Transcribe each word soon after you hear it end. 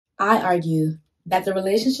I argue that the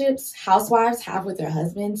relationships housewives have with their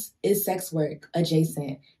husbands is sex work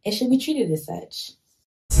adjacent and should be treated as such.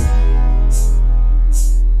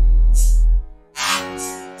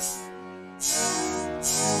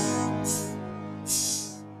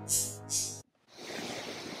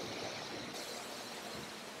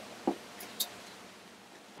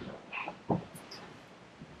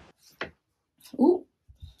 Ooh,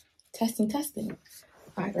 testing.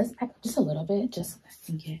 All right, let's back up just a little bit, just so I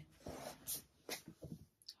can get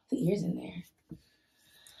the ears in there.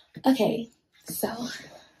 Okay, so,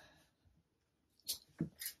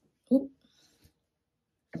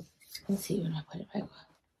 let's see when I put it back.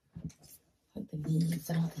 Like the knees,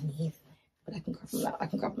 I don't want the knees in there, but I can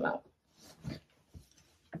crop them out.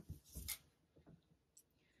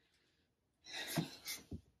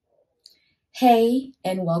 Hey,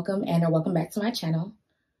 and welcome back to my channel.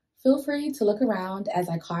 Feel free to look around as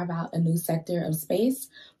I carve out a new sector of space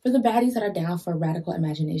for the baddies that are down for radical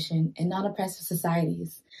imagination and non-oppressive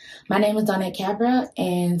societies. My name is Donette Cabra,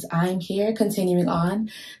 and I'm here continuing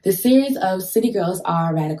on the series of City Girls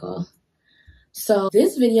Are Radical. So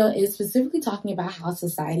this video is specifically talking about how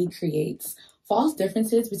society creates false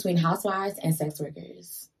differences between housewives and sex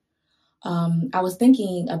workers. I was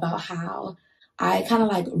thinking about how I kind of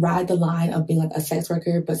like ride the line of being like a sex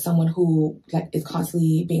worker, but someone who like is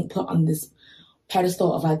constantly being put on this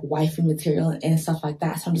pedestal of like wifey material and stuff like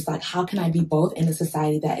that. So I'm just like, how can I be both in a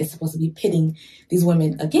society that is supposed to be pitting these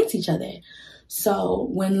women against each other? So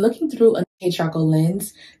when looking through a patriarchal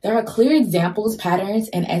lens, there are clear examples, patterns,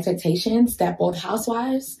 and expectations that both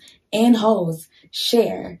housewives and hoes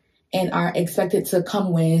share and are expected to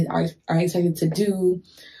come with, are expected to do.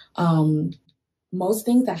 Most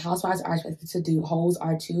things that housewives are expected to do, hoes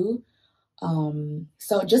are too.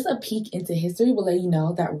 So just a peek into history will let you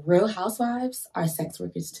know that real housewives are sex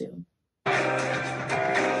workers too. I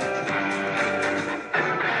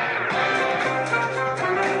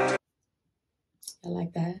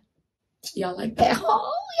like that. Y'all like that?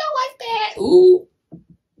 Oh, y'all like that? Ooh.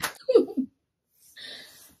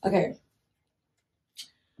 Okay.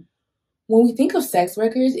 When we think of sex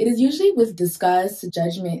workers, it is usually with disgust,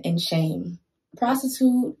 judgment, and shame.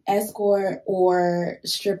 Prostitute, escort, or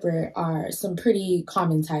stripper are some pretty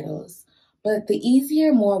common titles, but the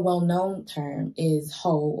easier, more well-known term is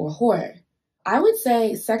hoe or whore. I would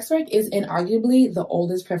say sex work is inarguably the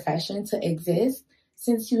oldest profession to exist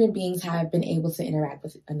since human beings have been able to interact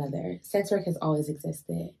with another. Sex work has always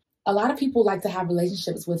existed. A lot of people like to have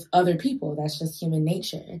relationships with other people. That's just human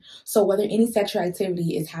nature. So whether any sexual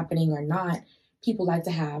activity is happening or not, people like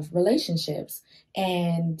to have relationships,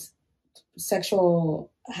 and sexual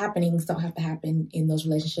happenings don't have to happen in those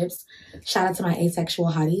relationships. Shout out to my asexual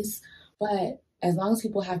hotties. But as long as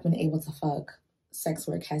people have been able to fuck, sex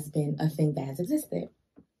work has been a thing that has existed.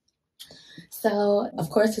 So, of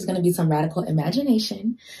course, there's going to be some radical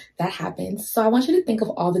imagination that happens. So I want you to think of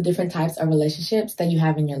all the different types of relationships that you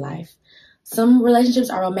have in your life. Some relationships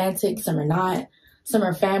are romantic, some are not. Some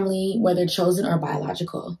are family, whether chosen or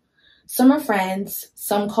biological. Some are friends,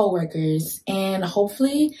 some co-workers, and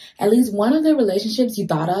hopefully at least one of the relationships you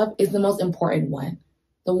thought of is the most important one,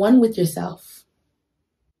 the one with yourself.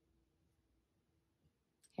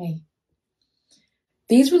 Hey.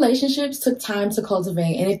 These relationships took time to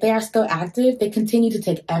cultivate, and if they are still active, they continue to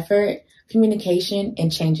take effort, communication,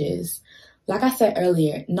 and changes. Like I said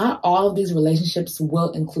earlier, not all of these relationships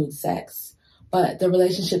will include sex, but the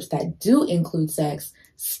relationships that do include sex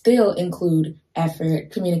still include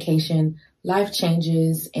effort, communication, life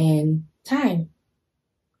changes, and time.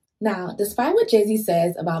 Now, despite what Jay-Z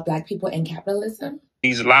says about Black people and capitalism,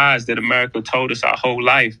 these lies that America told us our whole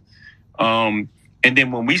life, and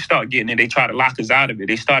then when we start getting it, they try to lock us out of it.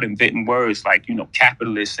 They start inventing words like,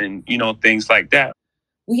 capitalist and, things like that.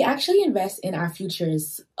 We actually invest in our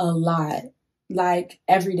futures a lot, like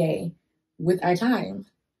every day, with our time.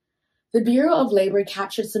 The Bureau of Labor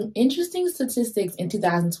captured some interesting statistics in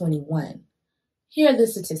 2021. Here are the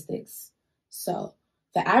statistics. So,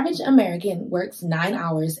 the average American works 9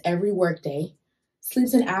 hours every workday,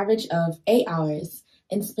 sleeps an average of 8 hours,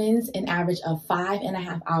 and spends an average of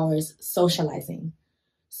 5.5 hours socializing.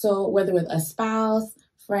 So, whether with a spouse,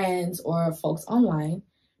 friends, or folks online,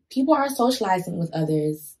 people are socializing with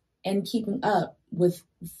others and keeping up with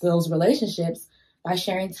those relationships by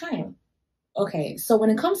sharing time. Okay, so when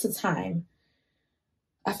it comes to time,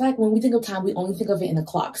 I feel like when we think of time, we only think of it in a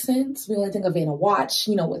clock sense. We only think of it in a watch.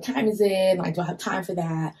 What time is it? Like, do I have time for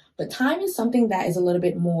that? But time is something that is a little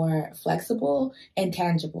bit more flexible and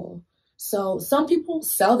tangible. So some people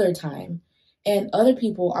sell their time and other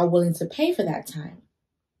people are willing to pay for that time.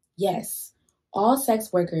 Yes, All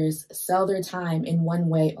sex workers sell their time in one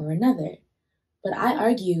way or another, but I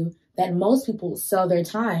argue that most people sell their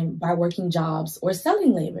time by working jobs or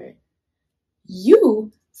selling labor.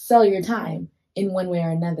 You sell your time in one way or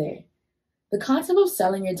another. The concept of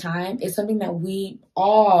selling your time is something that we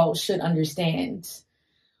all should understand.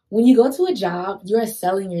 When you go to a job, you are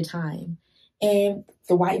selling your time. And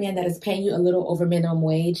the white man that is paying you a little over minimum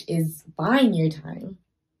wage is buying your time.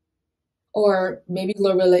 Or maybe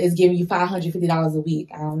Glorilla is giving you $550 a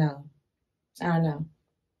week. I don't know.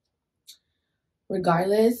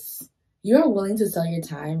 Regardless, you're willing to sell your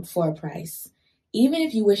time for a price, even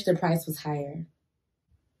if you wish the price was higher.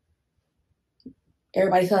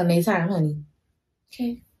 Everybody selling their time, honey.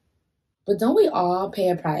 Okay. But don't we all pay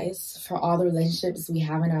a price for all the relationships we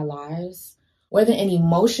have in our lives? Whether an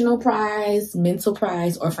emotional price, mental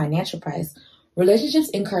price, or financial price, relationships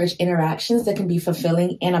encourage interactions that can be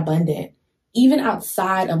fulfilling and abundant, even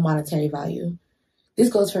outside of monetary value. This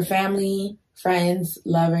goes for family, friends,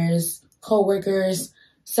 lovers, co-workers,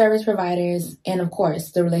 service providers, and of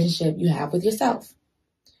course, the relationship you have with yourself.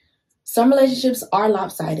 Some relationships are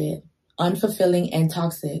lopsided, unfulfilling, and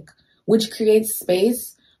toxic, which creates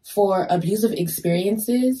space for abusive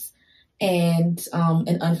experiences and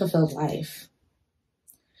an unfulfilled life.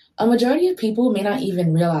 A majority of people may not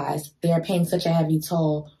even realize they are paying such a heavy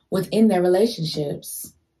toll within their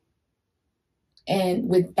relationships. And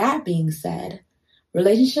with that being said,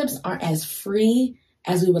 relationships aren't as free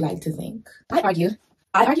as we would like to think. I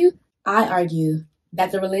argue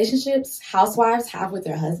that the relationships housewives have with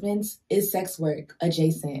their husbands is sex work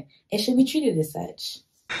adjacent and should be treated as such.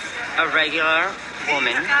 A regular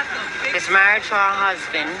woman is married to her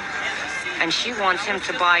husband, and she wants him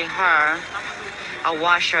to buy her a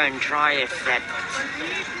washer and dryer set.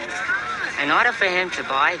 In order for him to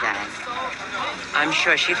buy that, I'm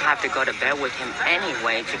sure she'd have to go to bed with him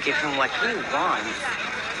anyway to give him what he wants,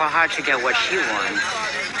 for her to get what she wants.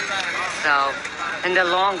 So, in the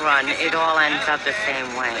long run, it all ends up the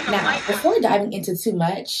same way. Now, before diving into too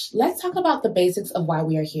much, let's talk about the basics of why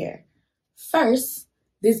we are here. First,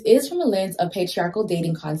 this is from a lens of patriarchal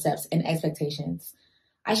dating concepts and expectations.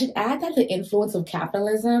 I should add that the influence of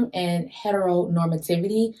capitalism and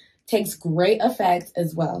heteronormativity takes great effect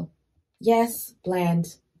as well. Yes,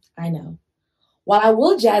 bland, I know. While I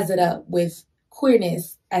will jazz it up with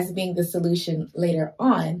queerness as being the solution later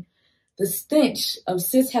on, the stench of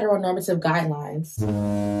cis heteronormative guidelines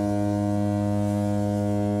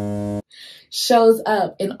shows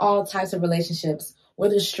up in all types of relationships,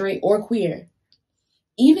 whether straight or queer.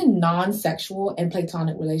 Even non-sexual and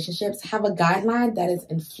platonic relationships have a guideline that is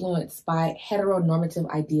influenced by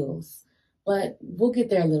heteronormative ideals, but we'll get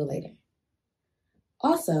there a little later.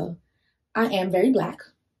 Also, I am very Black,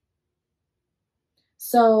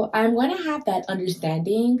 so I'm going to have that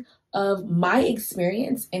understanding of my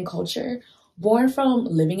experience and culture born from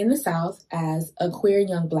living in the South as a queer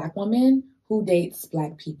young Black woman who dates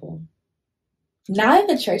Black people. Now that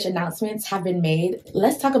the church announcements have been made,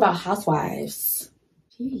 let's talk about Housewives.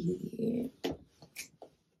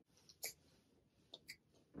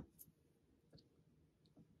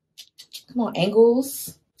 Come on,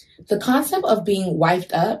 angles. The concept of being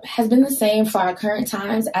wifed up has been the same for our current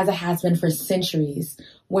times as it has been for centuries,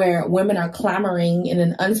 where women are clamoring in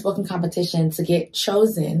an unspoken competition to get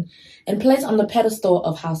chosen and placed on the pedestal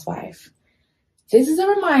of housewife. This is a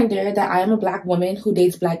reminder that I am a Black woman who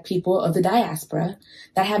dates Black people of the diaspora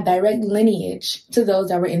that have direct lineage to those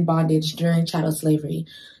that were in bondage during chattel slavery.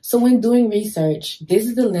 So when doing research, this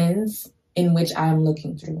is the lens in which I am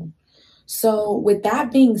looking through. So with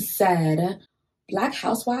that being said, Black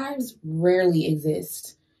housewives rarely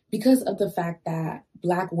exist because of the fact that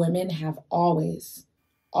Black women have always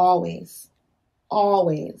been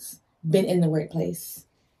in the workplace.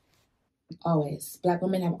 Always. Black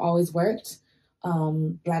women have always worked.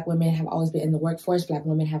 Black women have always been in the workforce. Black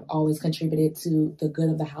women have always contributed to the good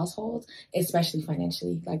of the household, especially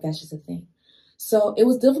financially. Like, that's just a thing. So it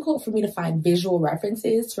was difficult for me to find visual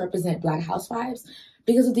references to represent Black housewives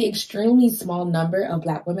because of the extremely small number of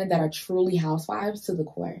Black women that are truly housewives to the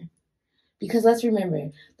core. Because let's remember,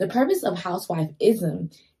 the purpose of housewife-ism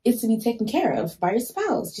is to be taken care of by your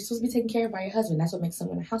spouse. You're supposed to be taken care of by your husband. That's what makes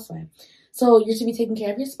someone a housewife. So you're to be taking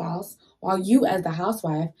care of your spouse while you, as the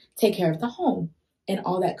housewife, take care of the home and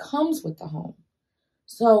all that comes with the home.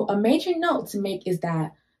 So a major note to make is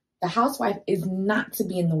that the housewife is not to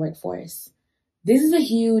be in the workforce. This is a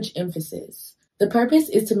huge emphasis. The purpose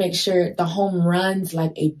is to make sure the home runs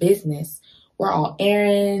like a business where all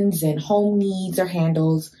errands and home needs are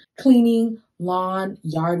handled, cleaning, lawn,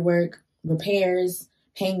 yard work, repairs,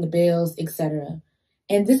 paying the bills, etc.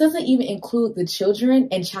 And this doesn't even include the children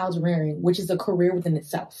and child rearing, which is a career within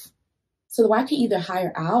itself. So the wife can either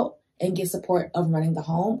hire out and get support of running the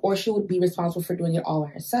home, or she would be responsible for doing it all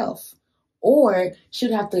herself. Or she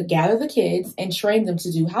would have to gather the kids and train them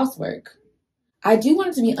to do housework. I do want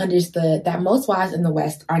it to be understood that most wives in the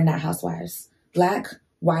West are not housewives. Black,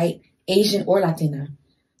 white, Asian, or Latina.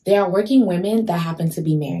 They are working women that happen to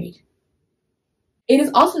be married. It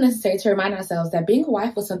is also necessary to remind ourselves that being a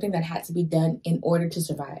wife was something that had to be done in order to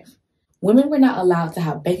survive. Women were not allowed to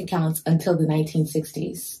have bank accounts until the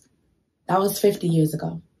 1960s. That was 50 years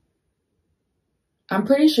ago. I'm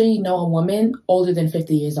pretty sure you know a woman older than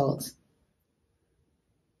 50 years old.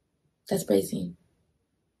 That's crazy.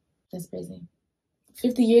 That's crazy.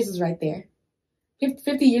 50 years is right there.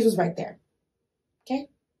 50 years was right there. Okay?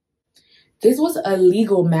 This was a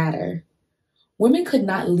legal matter. Women could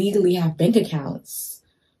not legally have bank accounts.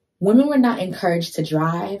 Women were not encouraged to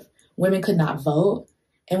drive. Women could not vote.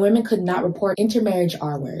 And women could not report intermarriage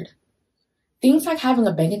R-word. Things like having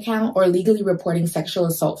a bank account or legally reporting sexual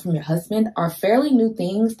assault from your husband are fairly new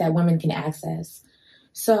things that women can access.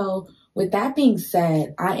 So, with that being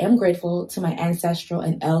said, I am grateful to my ancestral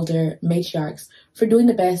and elder matriarchs for doing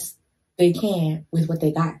the best they can with what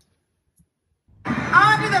they got.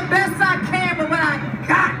 I'll do the best I can with what I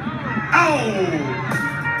got.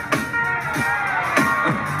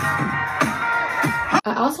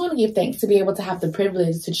 I also want to give thanks to be able to have the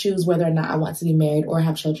privilege to choose whether or not I want to be married or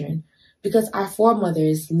have children, because our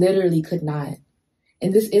foremothers literally could not.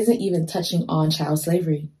 And this isn't even touching on child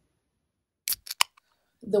slavery.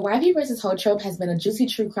 The wifey versus hoe trope has been a juicy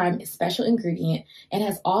true crime special ingredient and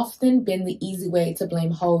has often been the easy way to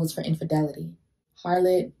blame hoes for infidelity.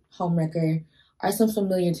 Harlot, homewrecker are some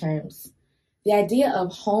familiar terms. The idea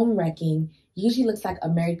of home wrecking usually looks like a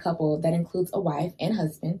married couple that includes a wife and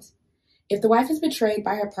husband. If the wife is betrayed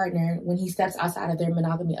by her partner when he steps outside of their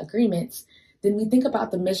monogamy agreements, then we think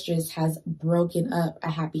about the mistress has broken up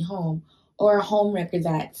a happy home, or a homewrecker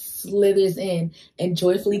that slithers in and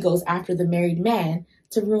joyfully goes after the married man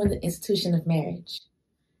to ruin the institution of marriage.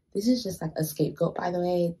 This is just like a scapegoat, by the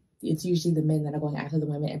way. It's usually the men that are going after the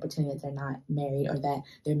women and pretending that they're not married or that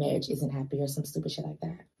their marriage isn't happy or some stupid shit like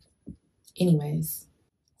that. Anyways,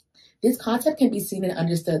 this concept can be seen and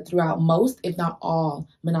understood throughout most, if not all,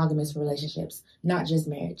 monogamous relationships, not just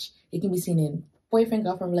marriage. It can be seen in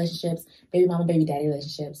boyfriend-girlfriend relationships, baby mama, baby daddy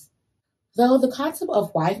relationships. Though the concept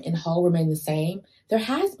of wife and hoe remain the same, there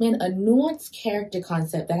has been a nuanced character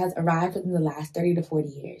concept that has arrived within the last 30 to 40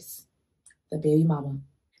 years. The baby mama.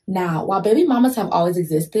 Now, while baby mamas have always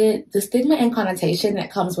existed, the stigma and connotation that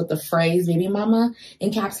comes with the phrase baby mama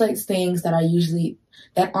encapsulates things that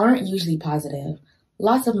aren't usually positive.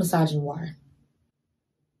 Lots of misogynoir.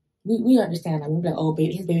 We understand that. We'll be like, oh,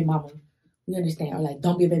 baby, his baby mama. We understand. Or like,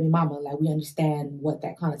 don't be a baby mama. Like, we understand what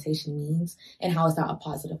that connotation means and how it's not a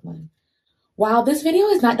positive one. While this video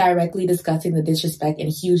is not directly discussing the disrespect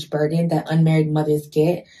and huge burden that unmarried mothers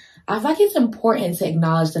get, I feel like it's important to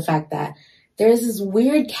acknowledge the fact that there is this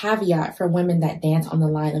weird caveat for women that dance on the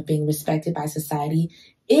line of being respected by society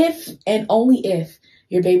if and only if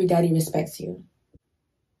your baby daddy respects you.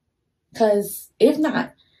 Because if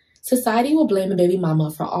not, society will blame a baby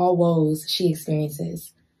mama for all woes she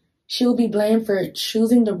experiences. She will be blamed for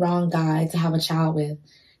choosing the wrong guy to have a child with,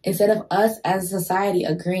 instead of us as a society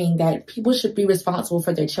agreeing that people should be responsible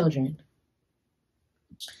for their children.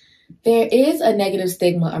 There is a negative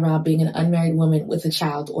stigma around being an unmarried woman with a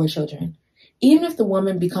child or children. Even if the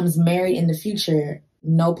woman becomes married in the future,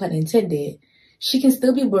 no pun intended, she can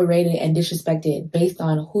still be berated and disrespected based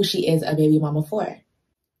on who she is a baby mama for.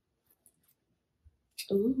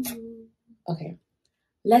 Ooh. Okay,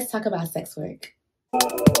 let's talk about sex work.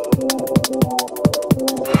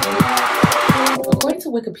 According to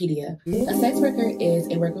Wikipedia, a sex worker is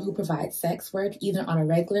a worker who provides sex work either on a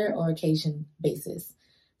regular or occasion basis.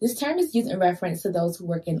 This term is used in reference to those who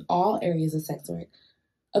work in all areas of sex work.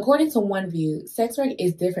 According to one view, sex work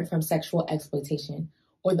is different from sexual exploitation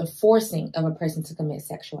or the forcing of a person to commit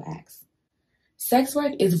sexual acts. Sex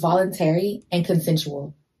work is voluntary and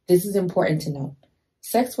consensual. This is important to note.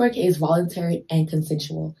 Sex work is voluntary and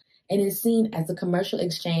consensual and is seen as the commercial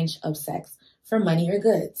exchange of sex for money or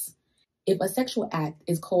goods. If a sexual act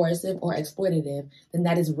is coercive or exploitative, then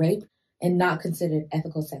that is rape and not considered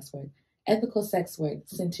ethical sex work. Ethical sex work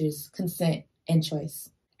centers consent and choice.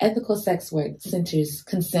 Ethical sex work centers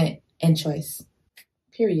consent and choice.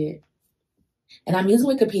 Period. And I'm using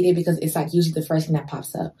Wikipedia because it's like usually the first thing that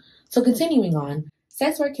pops up. So continuing on,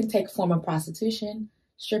 sex work can take form of prostitution,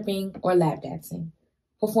 stripping, or lap dancing,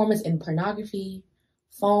 performance in pornography,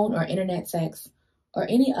 phone or internet sex, or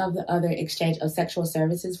any of the other exchange of sexual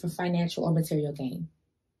services for financial or material gain.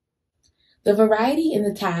 The variety in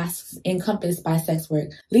the tasks encompassed by sex work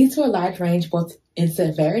leads to a large range both in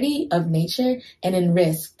severity of nature and in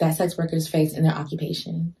risk that sex workers face in their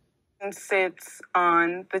occupation. And sits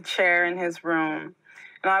on the chair in his room,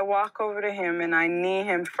 and I walk over to him and I knee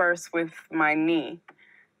him first with my knee.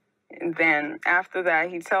 And then after that,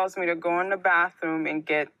 he tells me to go in the bathroom and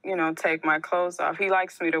take my clothes off. He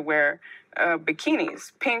likes me to wear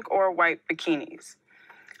bikinis, pink or white bikinis.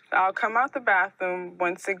 I'll come out the bathroom.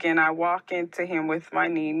 Once again, I walk into him with my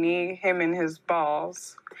knee him in his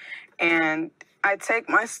balls. And I take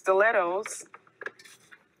my stilettos.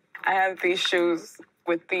 I have these shoes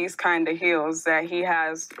with these kind of heels that he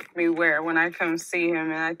has me wear when I come see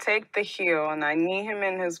him. And I take the heel and I knee him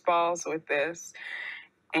in his balls with this.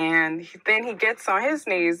 And then he gets on his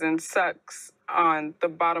knees and sucks on the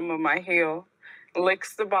bottom of my heel,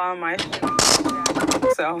 licks the bottom of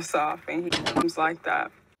my self off, and he comes like that.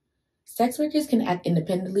 Sex workers can act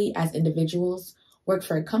independently as individuals, work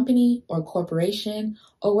for a company or corporation,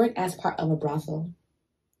 or work as part of a brothel.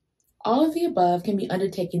 All of the above can be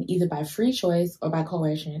undertaken either by free choice or by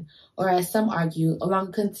coercion, or as some argue, along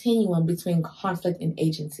a continuum between conflict and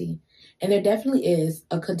agency. And there definitely is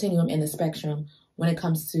a continuum in the spectrum when it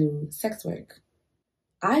comes to sex work.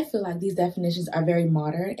 I feel like these definitions are very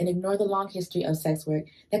modern and ignore the long history of sex work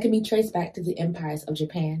that can be traced back to the empires of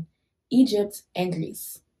Japan, Egypt, and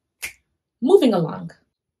Greece. Moving along.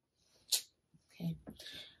 Okay.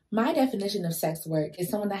 My definition of sex work is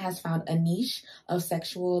someone that has found a niche of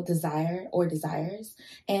sexual desire or desires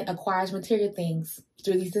and acquires material things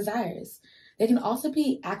through these desires. They can also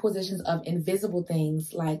be acquisitions of invisible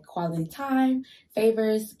things like quality time,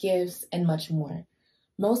 favors, gifts, and much more.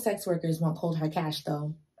 Most sex workers want cold hard cash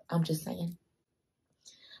though. I'm just saying.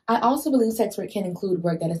 I also believe sex work can include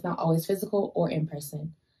work that is not always physical or in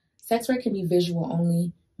person. Sex work can be visual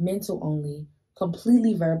only, mental only,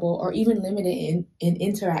 completely verbal, or even limited in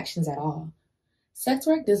interactions at all. Sex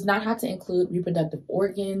work does not have to include reproductive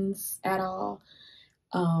organs at all.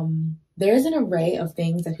 There's an array of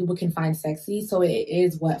things that people can find sexy, so it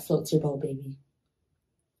is what floats your boat, baby.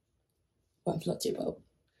 What floats your boat?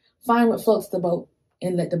 Find what floats the boat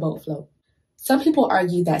and let the boat float. Some people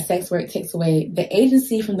argue that sex work takes away the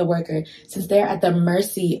agency from the worker since they're at the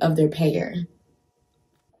mercy of their payer.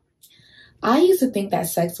 I used to think that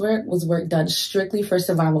sex work was work done strictly for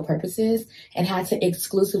survival purposes and had to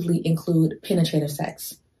exclusively include penetrative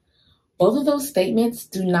sex. Both of those statements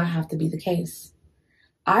do not have to be the case.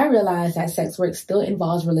 I realize that sex work still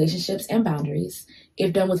involves relationships and boundaries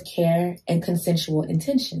if done with care and consensual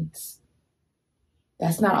intentions.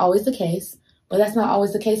 That's not always the case, but that's not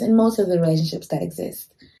always the case in most of the relationships that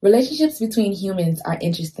exist. Relationships between humans are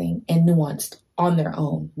interesting and nuanced on their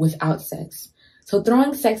own without sex. So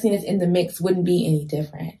throwing sexiness in the mix wouldn't be any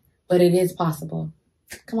different, but it is possible.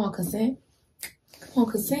 Come on, consent. Come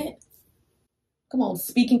on, consent. Come on,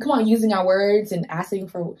 speaking. Come on, using our words and asking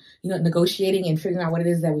for, negotiating and figuring out what it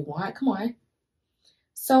is that we want. Come on.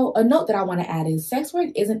 So a note that I want to add is sex work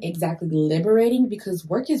isn't exactly liberating because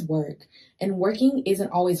work is work and working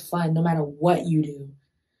isn't always fun no matter what you do.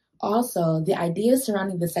 Also, the idea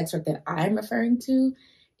surrounding the sex work that I'm referring to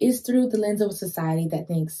is through the lens of a society that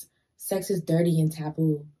thinks sex is dirty and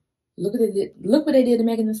taboo. Look what they did to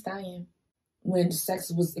Megan Thee Stallion when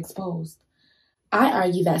sex was exposed. I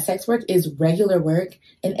argue that sex work is regular work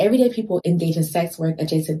and everyday people engage in sex work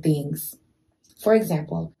adjacent things. For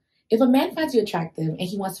example, if a man finds you attractive and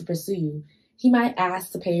he wants to pursue you, he might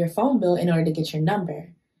ask to pay your phone bill in order to get your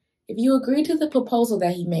number. If you agree to the proposal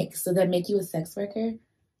that he makes, does that make you a sex worker?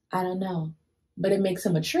 I don't know. But it makes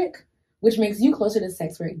him a trick, which makes you closer to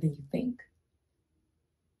sex work than you think.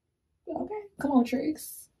 Okay, come on,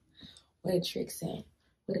 tricks. What a trick say.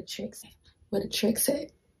 What a trick say. What a trick say.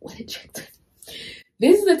 What a trick say.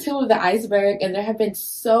 This is the tip of the iceberg, and there have been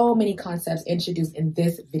so many concepts introduced in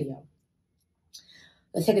this video.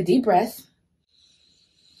 Let's take a deep breath.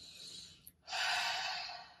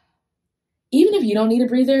 Even if you don't need a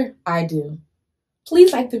breather, I do.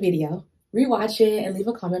 Please like the video, rewatch it, and leave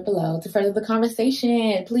a comment below to further the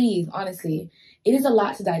conversation. Please, honestly. It is a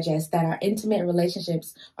lot to digest that our intimate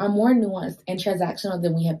relationships are more nuanced and transactional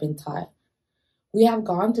than we have been taught. We have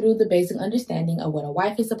gone through the basic understanding of what a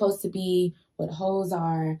wife is supposed to be, what hoes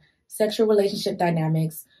are, sexual relationship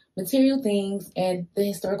dynamics, material things, and the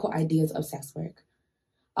historical ideas of sex work.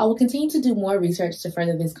 I will continue to do more research to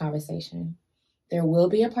further this conversation. There will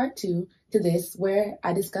be a part 2 to this where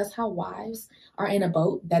I discuss how wives are in a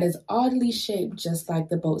boat that is oddly shaped just like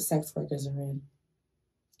the boat sex workers are in.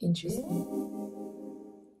 Interesting.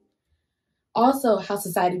 Also, how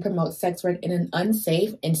society promotes sex work in an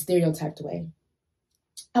unsafe and stereotyped way.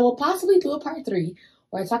 I will possibly do a part 3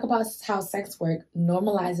 where I talk about how sex work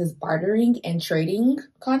normalizes bartering and trading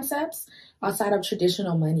concepts outside of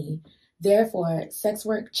traditional money. Therefore, sex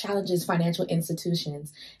work challenges financial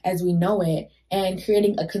institutions as we know it and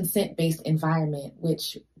creating a consent-based environment,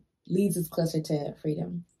 which leads us closer to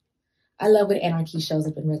freedom. I love when anarchy shows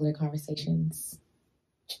up in regular conversations.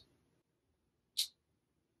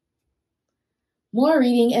 More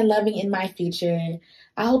reading and loving in my future.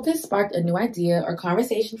 I hope this sparked a new idea or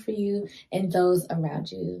conversation for you and those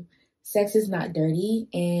around you. Sex is not dirty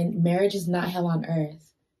and marriage is not hell on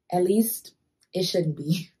earth. At least it shouldn't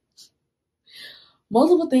be.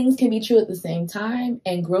 Multiple things can be true at the same time,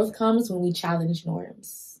 and growth comes when we challenge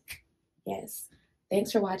norms. Yes.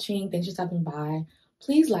 Thanks for watching. Thanks for stopping by.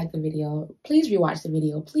 Please like the video. Please rewatch the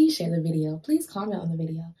video. Please share the video. Please comment on the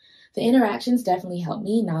video. The interactions definitely help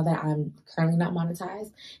me now that I'm currently not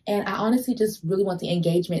monetized. And I honestly just really want the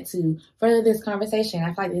engagement to further this conversation.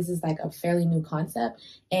 I feel like this is like a fairly new concept,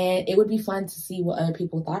 and it would be fun to see what other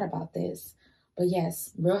people thought about this. But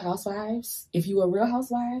yes, Real Housewives. If you were a Real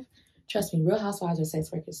Housewife, trust me, Real Housewives are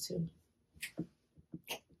sex workers too.